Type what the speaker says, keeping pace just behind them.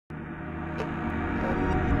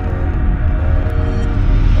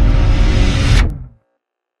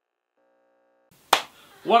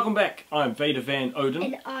Welcome back. I'm Vader Van Odin.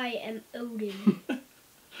 And I am Odin.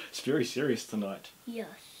 It's very serious tonight. Yes.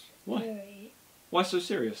 Why? Very. Why so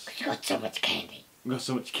serious? You got so much candy. We've got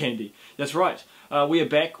so much candy. That's right. We are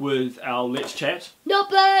back with our Let's Chat. No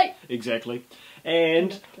play! Exactly.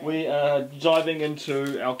 And we are diving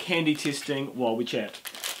into our candy testing while we chat.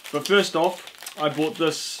 But first off, I bought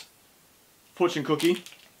this fortune cookie.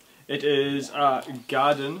 It is a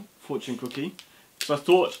garden fortune cookie. So I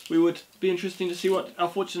thought we would be interesting to see what our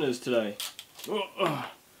fortune is today. You're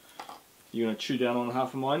going to chew down on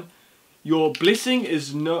half of mine. Your blessing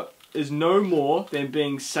is no more than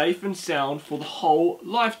being safe and sound for the whole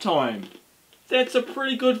lifetime. That's a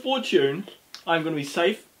pretty good fortune. I'm going to be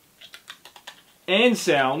safe and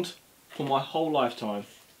sound for my whole lifetime.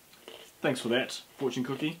 Thanks for that, fortune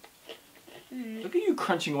cookie. Look at you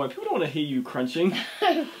crunching away. People don't want to hear you crunching.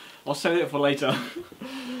 I'll save that for later.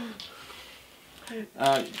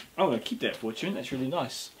 I'm going to keep that fortune. That's really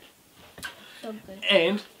nice. So good.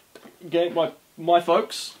 And my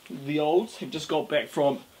folks, the olds, have just got back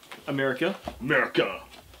from America.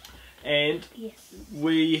 And Yes.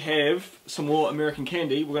 we have some more American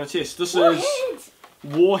candy we're going to test. This Warheads! is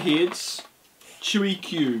Warheads Chewy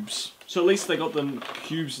Cubes. So at least they got the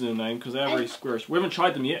cubes in the name because they're very squarish. We haven't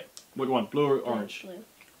tried them yet. Which one? Blue or orange? Blue.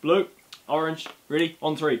 Blue, orange. Ready?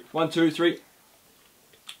 On three. 1, 2, 3.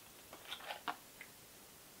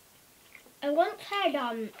 I once had,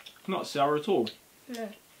 Not sour at all. no.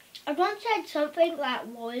 I once had something that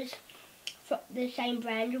was from the same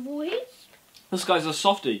brand of Warheads. This guy's a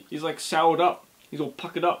softie. He's like soured up. He's all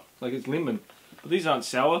puckered up like it's lemon. But these aren't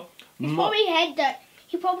sour. He probably had that.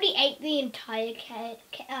 He probably ate the entire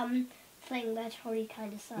thing. That's probably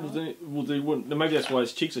kind of sour. Well, they wouldn't. Maybe that's why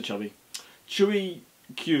his cheeks are chubby. Chewy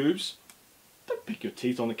Cubes. Don't pick your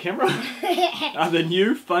teeth on the camera. Are the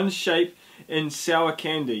new fun shape in sour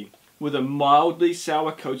candy with a mildly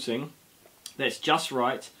sour coating that's just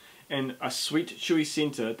right and a sweet chewy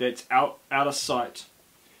centre that's out of sight.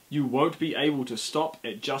 You won't be able to stop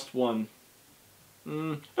at just one.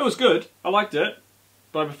 It was good. I liked it.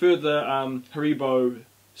 But I prefer the Haribo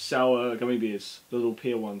sour gummy bears. The little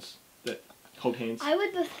pear ones that hold hands. I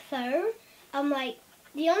would prefer, like,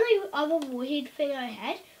 the only other Warhead thing I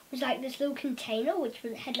had was like this little container which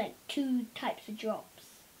had like 2 types of drops.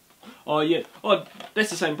 Oh yeah. Oh,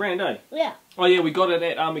 that's the same brand, eh? Yeah. Oh yeah, we got it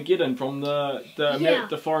at Armageddon from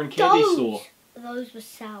the foreign candy store. Those were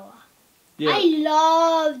sour. Yeah. I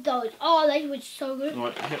love those. Oh, they were so good.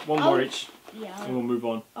 Alright, one more each, Yeah. and we'll move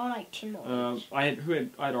on. I like 10 more. I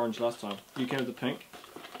had orange last time. You came with the pink.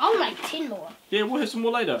 I like 10 more. Yeah, we'll have some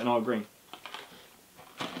more later, and I'll green.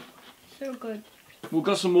 So good. We've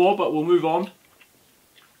got some more, but we'll move on.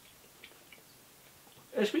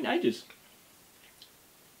 It's been ages.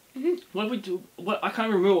 What did we do? I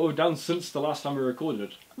can't remember what we've done since the last time we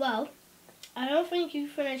recorded. Well, I don't think you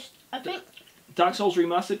finished. I think Dark Souls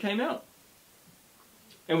Remastered came out.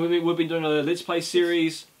 And we've been doing a Let's Play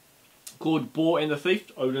series called Boar and the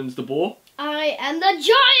Thief. Odin's the boar. I am the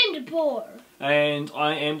giant boar. And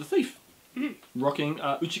I am the thief. Rocking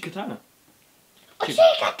Uchikatana.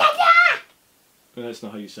 Uchikatana! But that's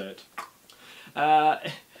not how you say it.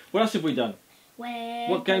 What else have we done?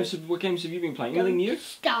 What games have you been playing? Anything new?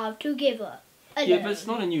 Starve Together. Yeah, but it's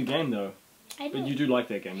not a new game though. I know. But you do like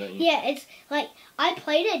that game, don't you? Yeah, it's like I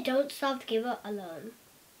played it. Don't Starve Together alone.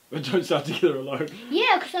 But don't start together alone.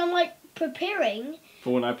 Yeah, because I'm like preparing.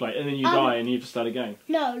 For when I play, and then you die and you have to start again.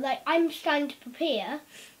 No, like I'm starting to prepare,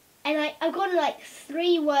 and I've got like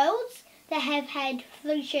 3 worlds that have had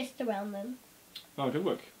 3 chests around them. Oh, good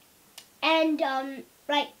work. And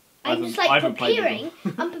like I'm just like preparing.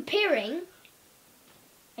 I'm preparing,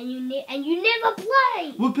 and you never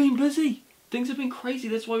play. We've been busy. Things have been crazy.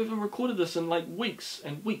 That's why we haven't recorded this in like weeks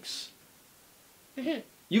and weeks.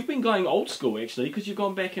 You've been going old school actually, because you've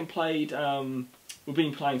gone back and played. We've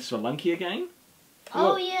been playing Spelunky again.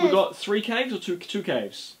 Yeah. We got 3 caves or two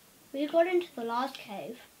caves. We got into the last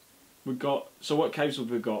cave. So what caves have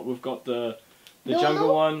we got? We've got the Normal?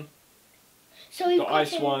 jungle one, So we've the got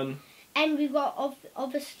ice one. And we've got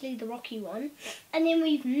obviously the rocky one, and then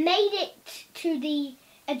we've made it to the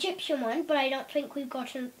Egyptian one, but I don't think we've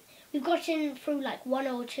gotten through like 1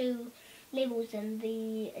 or 2 levels in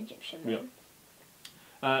the Egyptian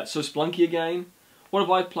one. So Spelunky again. What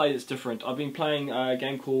have I played that's different? I've been playing a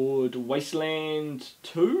game called Wasteland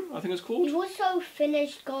 2, I think it's called. You've also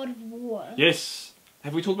finished God of War. Yes.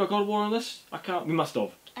 Have we talked about God of War on this? I can't. We must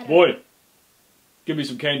have. I don't Boy, give me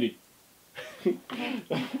some candy.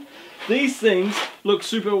 These things look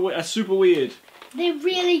super weird. They're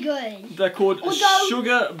really good. They're called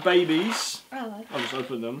Sugar Babies. Oh, okay. I'll just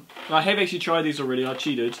open them. I have actually tried these already. I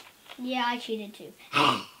cheated. Yeah, I cheated too.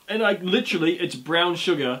 And like literally, it's brown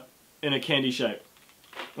sugar in a candy shape.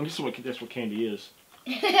 I guess that's what candy is.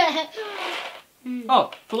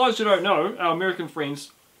 Oh, for those who don't know, our American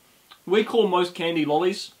friends, we call most candy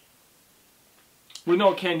lollies. We know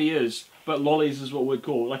what candy is, but lollies is what we'd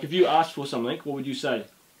call. Like if you asked for something, what would you say?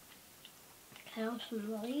 Can I have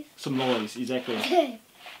some lollies? Some lollies, exactly.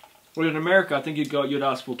 Well, in America, I think you'd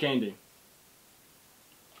ask for candy.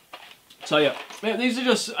 So yeah, man, these are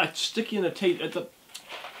just sticky in the teeth. It's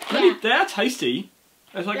they are tasty.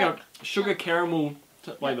 It's like a sugar caramel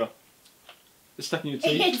flavour. It's stuck in your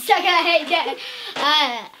teeth. It's stuck. I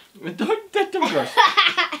hate Don't gross.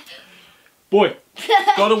 Boy,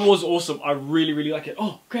 God of War's awesome. I really, really like it.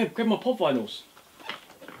 Oh, grab my pop vinyls.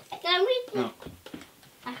 No.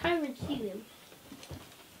 I can't even see them.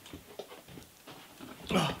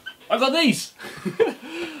 Oh, I've got these.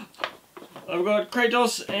 I've got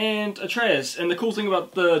Kratos and Atreus, and the cool thing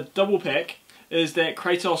about the double pack is that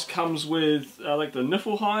Kratos comes with like the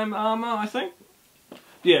Niflheim armor, I think.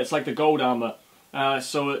 Yeah, it's like the gold armor.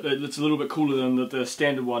 So it's a little bit cooler than the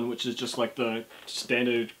standard one, which is just like the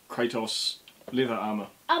standard Kratos leather armor.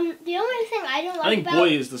 The only thing I don't like I think about... Boy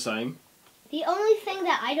is the same. The only thing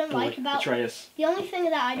that I don't Boy, like about... Atreus. The only thing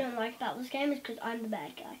that I don't like about this game is because I'm the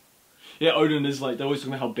bad guy. Yeah, Odin is like, they're always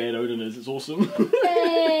talking about how bad Odin is. It's awesome.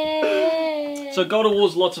 So God of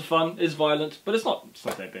War's lots of fun. It's violent, but it's not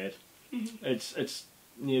that bad. It's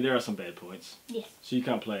yeah, there are some bad points. Yes. So you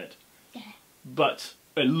can't play it. Yeah. But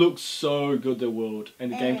it looks so good, the world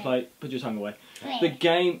and the gameplay. Put your tongue away. The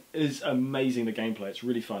game is amazing. The gameplay, it's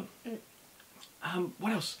really fun.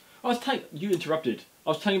 What else? You interrupted. I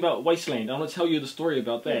was telling you about Wasteland. I want to tell you the story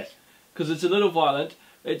about that because it's a little violent.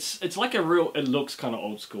 It's like a real. It looks kind of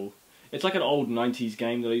old school. It's like an old 90s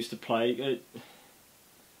game that I used to play.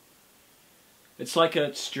 It's like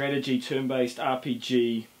a strategy turn-based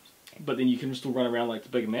RPG, but then you can still run around like the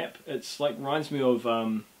big map. It's like reminds me of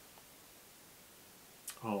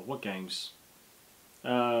what games?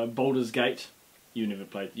 Baldur's Gate. You never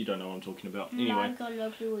played. You don't know what I'm talking about. Anyway, No, I've got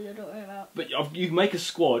no clue what you're talking about. But you make a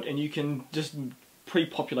squad and you can just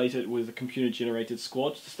pre-populate it with a computer-generated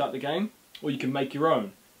squad to start the game, or you can make your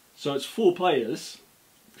own. So it's 4 players.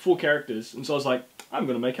 4 characters, and so I was like, I'm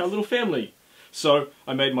going to make our little family. So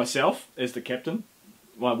I made myself as the captain,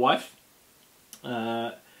 my wife.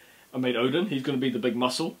 I made Odin. He's going to be the big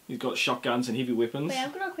muscle. He's got shotguns and heavy weapons. Wait,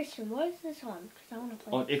 I've got a question. What is this on? Because I want to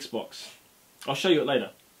play On it. Xbox. I'll show you it later.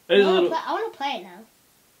 I want to play it now.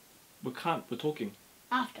 We're talking.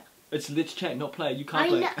 After. It's Let's Chat, not play. You can't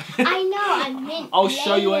play it. I know, I meant I'll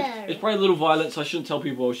show you it. later. It's probably a little violent, so I shouldn't tell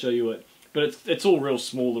people I'll show you it. But it's all real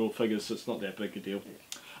small little figures, so it's not that big a deal.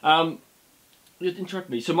 You interrupt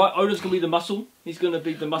me. So my Odin's gonna be the muscle. He's gonna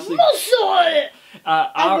be the muscle. Muscle!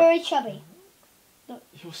 I'm very chubby.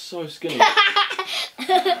 You're so skinny.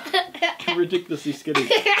 You're ridiculously skinny.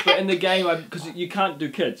 But in the game, because you can't do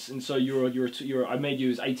kids, and so I made you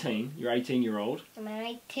as 18. You're 18-year-old. I'm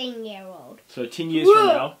an 18-year-old. So 10 years from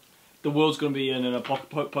now, the world's gonna be in a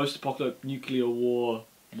post-apocalyptic nuclear war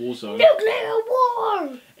zone. Nuclear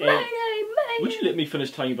war! Would you let me finish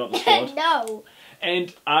telling you about the squad? No.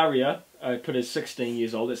 And Arya, I put as 16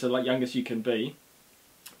 years old. That's the youngest you can be.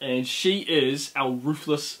 And she is our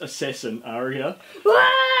ruthless assassin, Arya.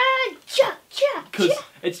 Because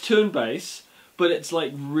it's turn-based, but it's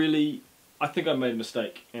like really... I think I made a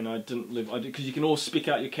mistake, and I didn't live... Because you can all spec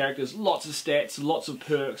out your characters, lots of stats, lots of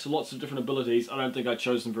perks, lots of different abilities. I don't think I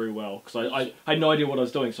chose them very well, because I had no idea what I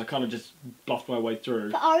was doing, so I kind of just bluffed my way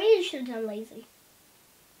through. But Arya should have done lazy.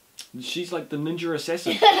 She's like the ninja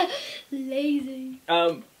assassin. Lazy.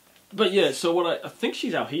 But yeah, so I think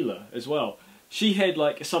she's our healer as well. She had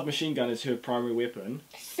like a submachine gun as her primary weapon.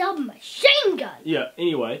 Submachine gun. Yeah.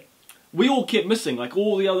 Anyway, we all kept missing. Like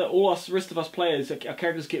all us rest of us players, our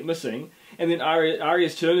characters kept missing. And then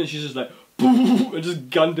Arya's turn, and she's just like, and just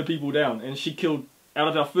gunned the people down. And she killed out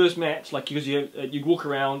of our first match. Like because you walk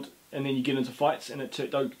around and then you get into fights, and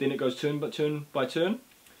then it goes turn by turn.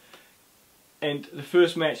 And the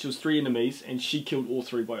first match there was 3 enemies, and she killed all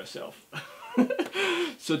 3 by herself.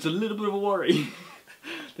 So it's a little bit of a worry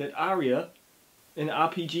that Arya, in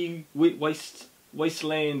RPG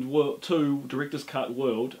Wasteland 2 Director's Cut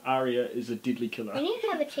world, Arya is a deadly killer. We need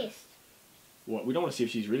to have a test. What? We don't want to see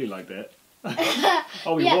if she's really like that.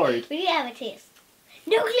 I'll be yeah, worried. We need to have a test.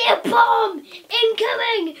 Nuclear bomb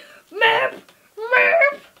incoming! Merp!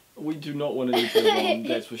 Merp! We do not want a nuclear bomb,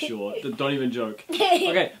 that's for sure. Don't even joke.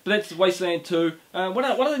 Okay, but that's Wasteland 2. What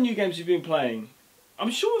are the new games you've been playing?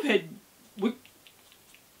 I'm sure we've had...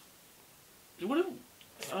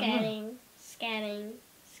 Scanning.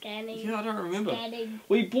 Yeah, I don't remember. Scanning.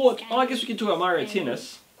 We bought... Oh, I guess we can talk about Mario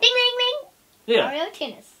Tennis. Ding ding! Yeah. Mario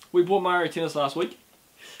Tennis. We bought Mario Tennis last week.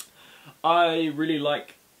 I really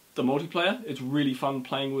like the multiplayer. It's really fun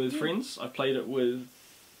playing with friends. I played it with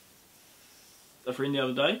a friend the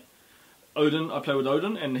other day. Odin, I play with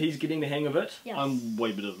Odin, and he's getting the hang of it. Yes. I'm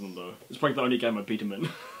way better than him though. It's probably the only game I beat him in.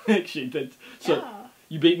 Actually, so Yeah.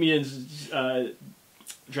 you beat me in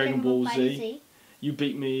Dragon Ball Fighter Z. You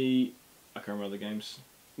beat me. I can't remember the games.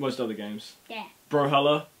 Most other games. Yeah.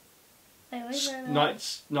 Brawlhalla. Wait, what's that?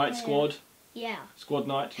 Night Squad. Yeah. Squad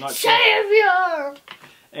Night. Squad. Savior!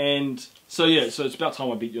 And so yeah, so it's about time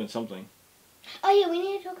I beat you in something. Oh yeah, we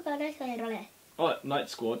need to talk about Night Squad. Oh, Night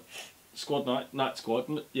Squad. Squad Night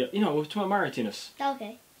Squad. Yeah, you know, we're talking about Mario Tennis.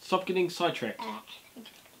 Okay. Stop getting sidetracked.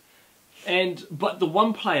 But the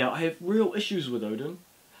one player I have real issues with, Odin.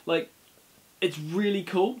 Like, it's really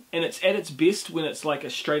cool, and it's at its best when it's like a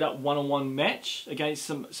straight up one-on-one match against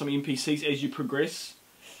some NPCs as you progress.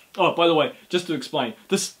 Oh, by the way, just to explain,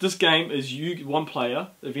 this game is one player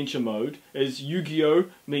adventure mode is Yu-Gi-Oh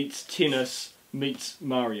meets tennis meets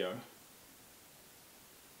Mario.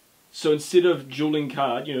 So instead of dueling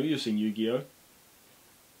card, you know, you've seen Yu-Gi-Oh,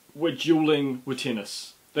 we're dueling with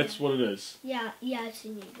tennis. That's what it is. Yeah, I've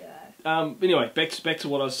seen Yu-Gi-Oh. Anyway, back to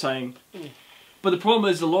what I was saying. But the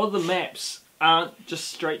problem is a lot of the maps aren't just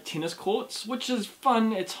straight tennis courts, which is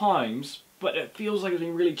fun at times, but it feels like it's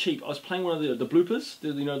been really cheap. I was playing one of the bloopers,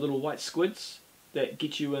 the little white squids that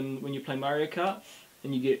get you in when you play Mario Kart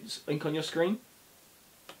and you get ink on your screen.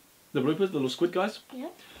 The bloopers, the little squid guys. Yeah.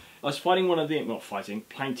 I was fighting one of them, not fighting,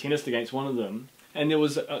 playing tennis against one of them, and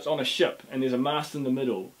it's on a ship, and there's a mast in the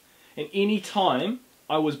middle, and any time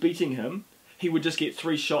I was beating him, he would just get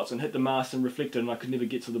 3 shots and hit the mast and reflect it, and I could never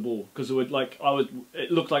get to the ball because it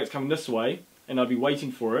looked like it's coming this way, and I'd be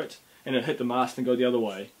waiting for it, and it'd hit the mast and go the other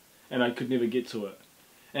way, and I could never get to it,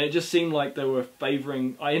 and it just seemed like they were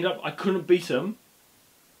favouring. I couldn't beat him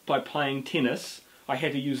by playing tennis. I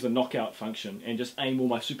had to use the knockout function and just aim all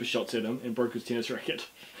my super shots at him and broke his tennis racket.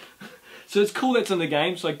 So it's cool that's in the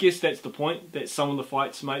game, so I guess that's the point, that some of the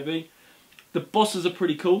fights maybe. The bosses are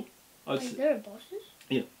pretty cool. Wait, there are bosses?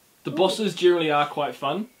 Yeah. The bosses generally are quite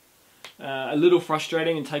fun. A little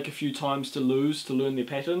frustrating and take a few times to learn their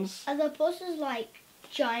patterns. Are the bosses like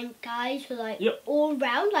giant guys who like Yep. all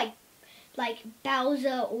round, like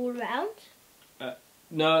Bowser all round?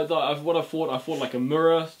 No, what I fought like a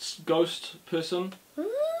mirror ghost person.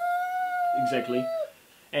 Exactly.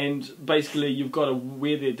 And basically you've got to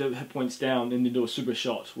wear their hit points down and then do a super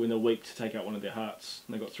shot when they're weak to take out one of their hearts.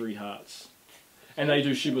 And they've got 3 hearts. And they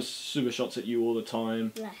do super shots at you all the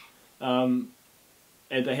time. And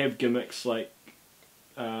they have gimmicks like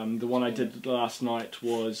the one I did last night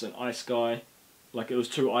was an ice guy. Like it was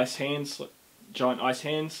 2 ice hands, like giant ice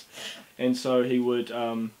hands. And so he would,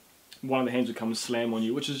 one of the hands would come and slam on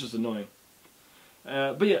you, which is just annoying.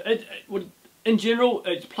 But yeah, in general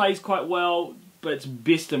it plays quite well. But it's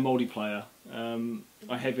best in multiplayer.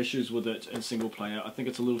 I have issues with it in single player. I think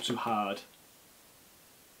it's a little too hard.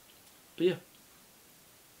 But yeah.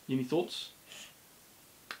 Any thoughts?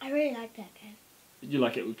 I really like that game. You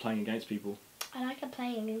like it with playing against people? I like it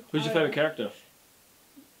playing against Who's your favourite character?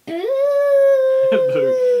 Boo!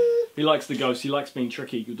 Boo. He likes the ghost. He likes being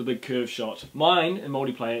tricky with the big curve shot. Mine in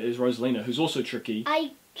multiplayer is Rosalina, who's also tricky. I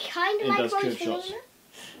kind of and like does curve shots. Rosalina.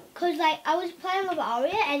 Because like, I was playing with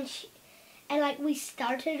Aria and like we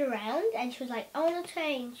started around and she was like, I want to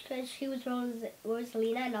change because she was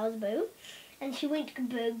Rosalina and I was Boo. And she went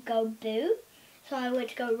to go Boo. So I went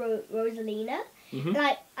to go Rosalina. Mm-hmm.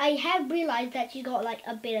 And I have realised that she's got like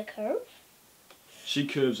a better curve. She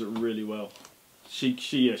curves it really well. She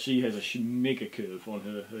has a mega curve on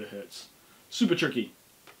her hits. Super tricky.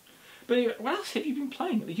 But anyway, what else have you been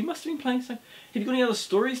playing? You must have been playing some... Have you got any other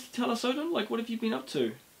stories to tell us, Odin? Like, what have you been up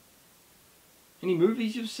to? Any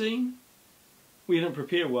movies you've seen? We didn't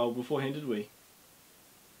prepare well beforehand, did we?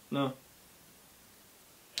 No.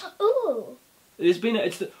 Ooh. There's been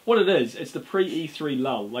what it is. It's the pre-E3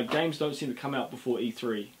 lull. Like games don't seem to come out before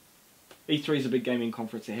E3. E3 is a big gaming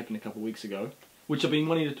conference that happened a couple of weeks ago, which I've been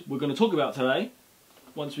wanting to. We're going to talk about today,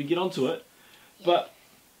 once we get onto it. Yeah. But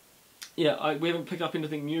yeah, we haven't picked up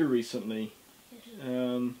anything new recently.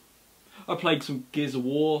 I played some Gears of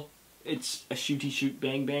War. It's a shooty shoot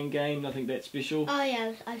bang bang game. Nothing that special. Oh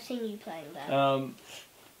yeah, I've seen you playing that.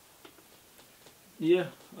 Yeah,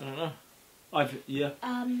 I don't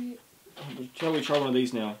know. Shall we try one of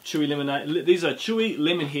these now? Chewy lemonade. These are chewy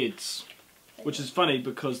lemon heads, which is funny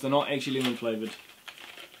because they're not actually lemon flavoured.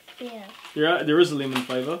 Yeah. There is a lemon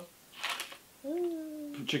flavour.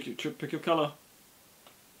 Ooh. Pick your colour.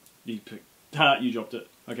 You pick. You dropped it.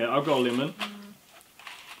 Okay, I've got a lemon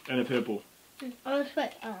and a purple. I was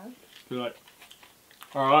like, You like?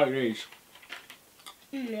 I like these.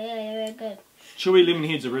 Yeah, good. Chewy lemon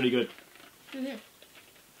heads are really good.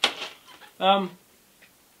 Mm-hmm. Um,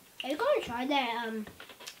 Are you going to try that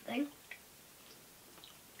thing?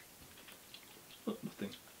 what thing?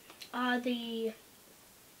 The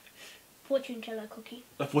fortune teller cookie.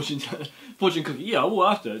 A fortune cookie. Yeah, well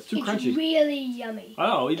after. It's too crunchy. It's really yummy. Oh,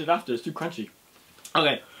 I'll eat it after. It's too crunchy.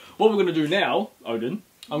 Okay, what we're going to do now, Odin,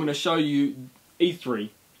 I'm going to show you E3.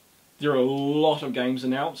 There are a lot of games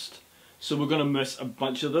announced, so we're going to miss a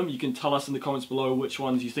bunch of them. You can tell us in the comments below which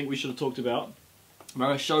ones you think we should have talked about. I'm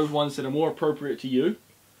going to show ones that are more appropriate to you,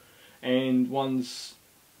 and ones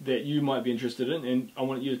that you might be interested in, and I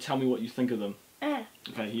want you to tell me what you think of them.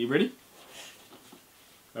 Okay, are you ready?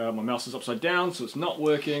 My mouse is upside down, so it's not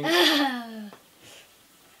working.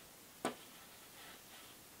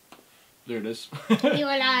 There it is. You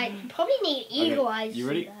probably need eagle Okay, eyes. you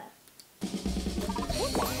ready? For that.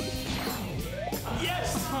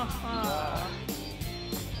 Yes!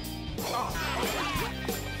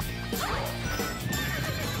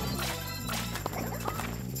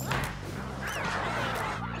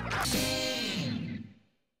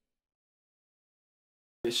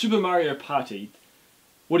 Super Mario Party.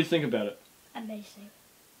 What do you think about it? Amazing.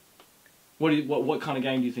 What kind of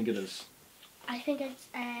game do you think it is? I think it's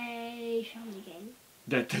a family game.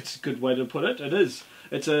 That's a good way to put it. It is.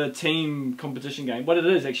 It's a team competition game. What it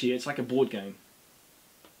is actually, it's like a board game.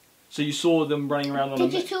 So you saw them running around on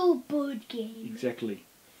Digital board game. Exactly.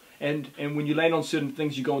 And when you land on certain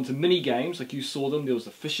things, you go into mini games. Like you saw them. There was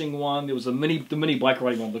the fishing one. There was the mini bike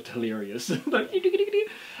riding one. Looked hilarious.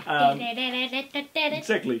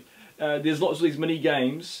 Exactly. There's lots of these mini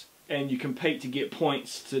games, and you compete to get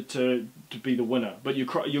points to be the winner. But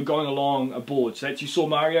you're going along a board. So you saw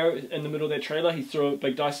Mario in the middle of that trailer. He threw a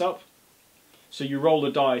big dice up. So you roll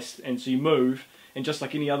the dice, and so you move. And just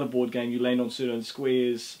like any other board game, you land on certain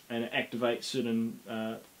squares and activate certain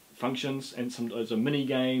functions. And some those are mini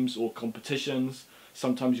games or competitions.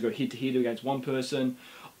 Sometimes you go head to head against one person.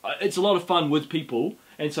 It's a lot of fun with people,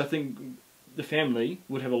 and so I think the family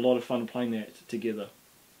would have a lot of fun playing that together.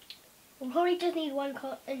 We'll probably just need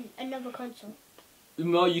another console.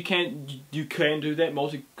 No, you can do that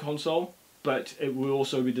multi-console, but it will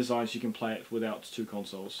also be designed so you can play it without two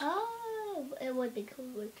consoles. Oh, it would be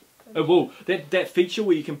cool. It will. That feature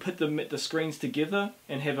where you can put the screens together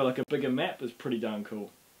and have like a bigger map is pretty darn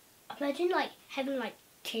cool. Imagine having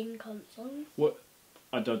 10 consoles. What?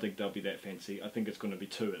 I don't think they'll be that fancy. I think it's going to be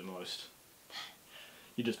 2 at most.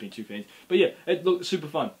 You've just been too fancy. But yeah, it looks super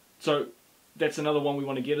fun. So that's another one we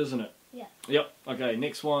want to get, isn't it? Yeah. Yep. Okay,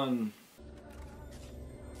 next one.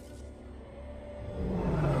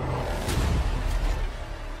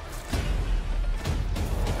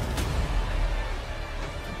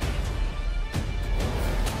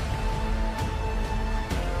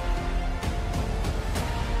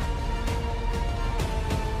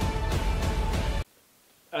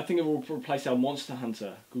 I think it will replace our Monster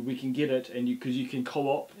Hunter. We can get it, and because you can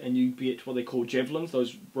co-op, and you get what they call javelins,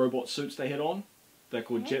 those robot suits they had on. They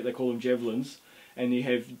call them javelins, and you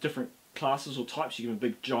have different classes or types. You can have a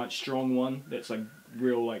big, giant, strong one that's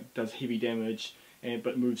does heavy damage,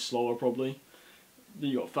 but moves slower probably. Then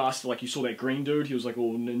you got faster, like you saw that green dude. He was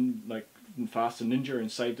all fast and ninja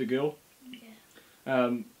and saved the girl.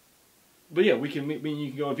 Yeah. But yeah, you can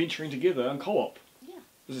go adventuring together and co-op. Yeah.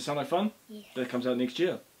 Does it sound like fun? Yeah. That comes out next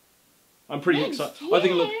year. I'm pretty excited. Yeah. I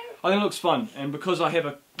think it looks fun, and because I have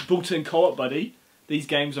a built-in co-op buddy, these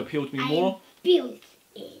games appeal to me more. Built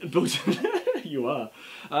in. Built-in. You are.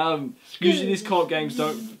 Usually these co-op games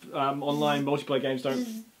don't, online multiplayer games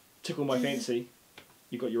don't tickle my fancy.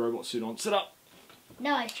 You got your robot suit on. Sit up.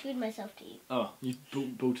 No, I screwed myself to you. Oh, you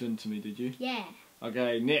built into me, did you? Yeah.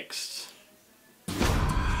 Okay, next. You're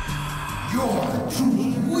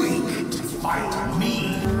too weak to fight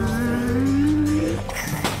me.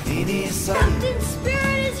 Captain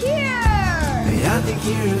Spirit is here!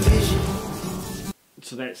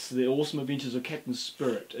 So that's the Awesome Adventures of Captain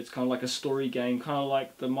Spirit. It's kind of like a story game, kind of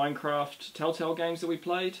like the Minecraft Telltale games that we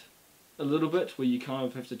played. A little bit, where you kind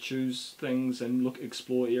of have to choose things and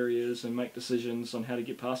explore areas and make decisions on how to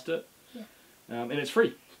get past it. Yeah. And it's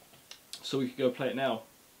free. So we could go play it now.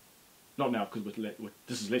 Not now, because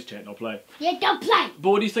this is Let's Chat and I'll play. Yeah, don't play!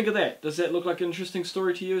 But what do you think of that? Does that look like an interesting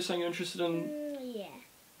story to you? Something you're interested in? Yeah.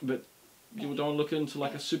 But you don't look into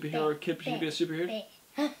like a superhero kid? Should you be a superhero?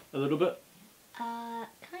 Huh? A little bit?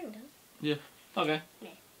 Kind of. Yeah. Okay. Yeah.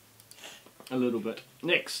 A little bit.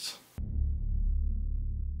 Next.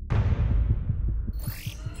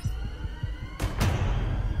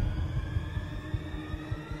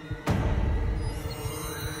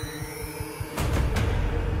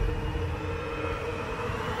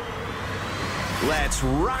 Let's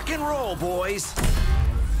rock and roll, boys.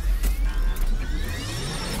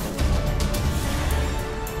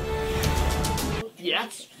 Yeah,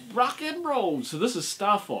 rock and roll. So this is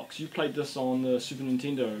Star Fox. You played this on the Super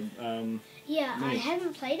Nintendo. Yeah, I Yeah.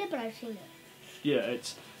 haven't played it, but I've seen it. Yeah,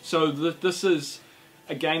 it's so this is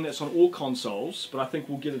a game that's on all consoles, but I think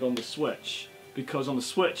we'll get it on the Switch because on the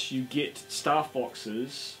Switch you get Star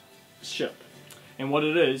Fox's ship, and what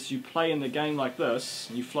it is, you play in the game like this,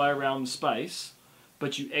 you fly around space,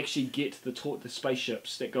 but you actually get the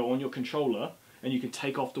spaceships that go on your controller, and you can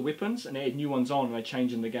take off the weapons and add new ones on, and they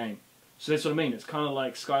change in the game. So that's what I mean. It's kind of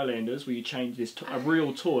like Skylanders, where you change this a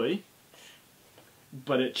real toy.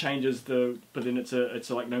 But it changes but then it's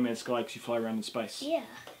a like No Man's Sky because you fly around in space. Yeah.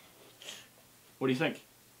 What do you think?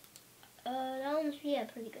 That one's, yeah,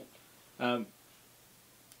 pretty good.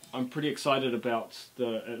 I'm pretty excited about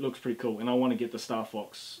it looks pretty cool, and I want to get the Star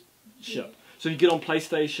Fox ship. So you get on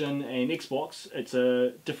PlayStation and Xbox, it's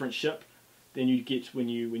a different ship than you get when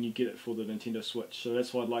you get it for the Nintendo Switch. So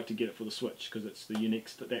that's why I'd like to get it for the Switch, because it's the unique,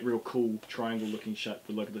 that real cool triangle looking shape,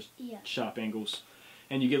 look at the sharp angles.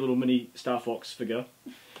 And you get a little mini Star Fox figure,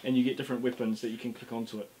 and you get different weapons that you can click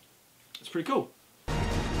onto it. It's pretty cool.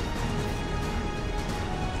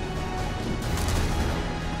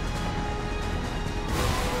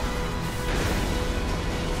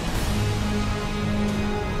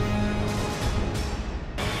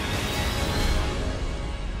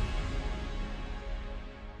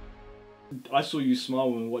 I saw you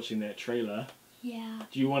smile when watching that trailer. Yeah.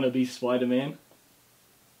 Do you want to be Spider-Man?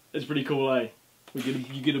 It's pretty cool, eh? You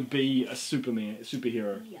get to be a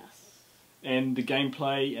superhero. Yes. And the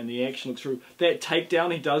gameplay and the action looks through. That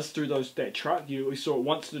takedown he does through that truck, we saw it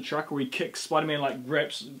once in the truck where he kicks, Spider-Man like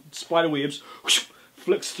grabs spider webs, whoosh,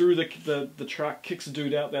 flicks through the truck, kicks the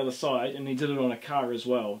dude out the other side, and he did it on a car as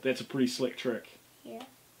well. That's a pretty slick trick. Yeah.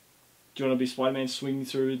 Do you want to be Spider-Man swinging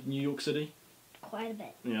through New York City? Quite a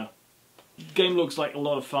bit. Yeah. Game looks like a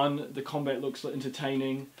lot of fun. The combat looks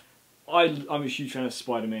entertaining. I'm a huge fan of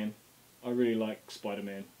Spider-Man. I really like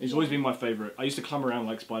Spider-Man. He's always been my favourite. I used to climb around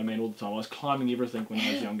like Spider-Man all the time. I was climbing everything when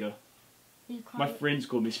I was younger. My friends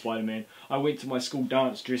called me Spider-Man. I went to my school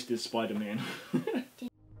dance dressed as Spider-Man.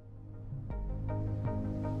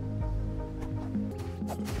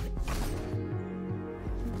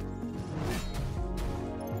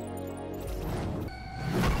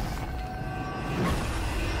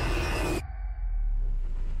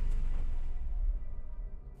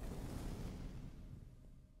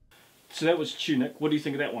 So that was Tunic. What do you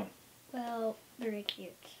think of that one? Well, very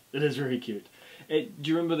cute. It is very cute. Do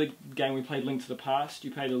you remember the game we played, Link to the Past?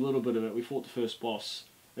 You played a little bit of it. We fought the first boss.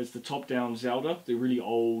 It's the top-down Zelda, the really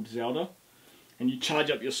old Zelda. And you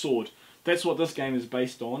charge up your sword. That's what this game is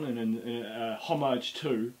based on, and a homage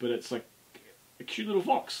to, but it's like a cute little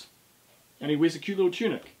fox. And he wears a cute little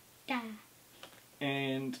tunic. Yeah.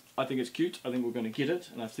 And I think it's cute. I think we're going to get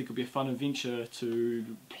it, and I think it'll be a fun adventure to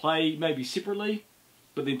play maybe separately.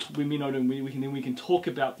 But then we can talk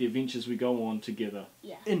about the adventures we go on together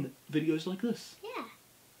in videos like this. Yeah.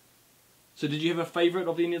 So did you have a favourite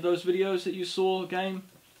of any of those videos that you saw, game?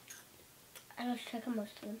 I lost track of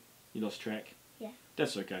most of them. You lost track? Yeah.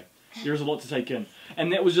 That's okay. There's a lot to take in.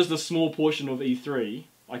 And that was just a small portion of E3.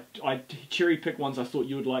 I cherry-picked ones I thought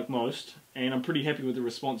you would like most, and I'm pretty happy with the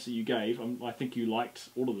response that you gave. I think you liked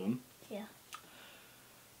all of them. Yeah.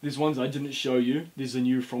 There's ones I didn't show you. There's a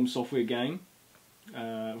new From Software game.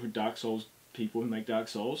 For Dark Souls people who make Dark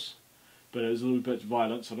Souls, but it was a little bit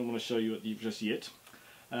violent, so I don't want to show you it just yet.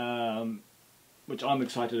 Which I'm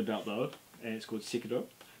excited about though, and it's called Sekiro.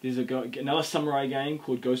 There's another samurai game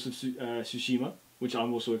called Ghost of Tsushima, which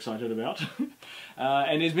I'm also excited about,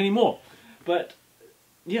 and there's many more. But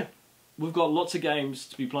yeah, we've got lots of games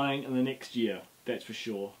to be playing in the next year. That's for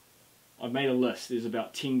sure. I've made a list. There's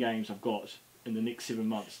about 10 games I've got in the next 7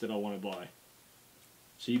 months that I want to buy.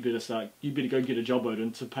 So you better go get a job,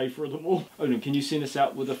 Odin, to pay for them all. Odin, can you send us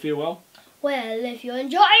out with a farewell? Well, if you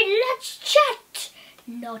enjoyed, let's chat,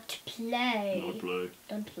 not play. Not play.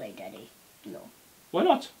 Don't play, Daddy. No. Why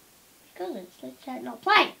not? Because it's let's chat, not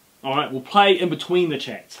play. Alright, we'll play in between the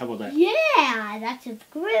chats. How about that? Yeah, that's a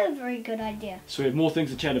very, very good idea. So we have more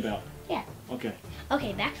things to chat about. Yeah. Okay.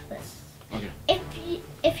 Okay, back to this. Okay.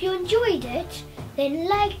 If you enjoyed it, then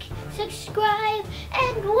like, subscribe,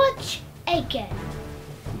 and watch again.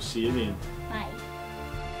 We'll see you then.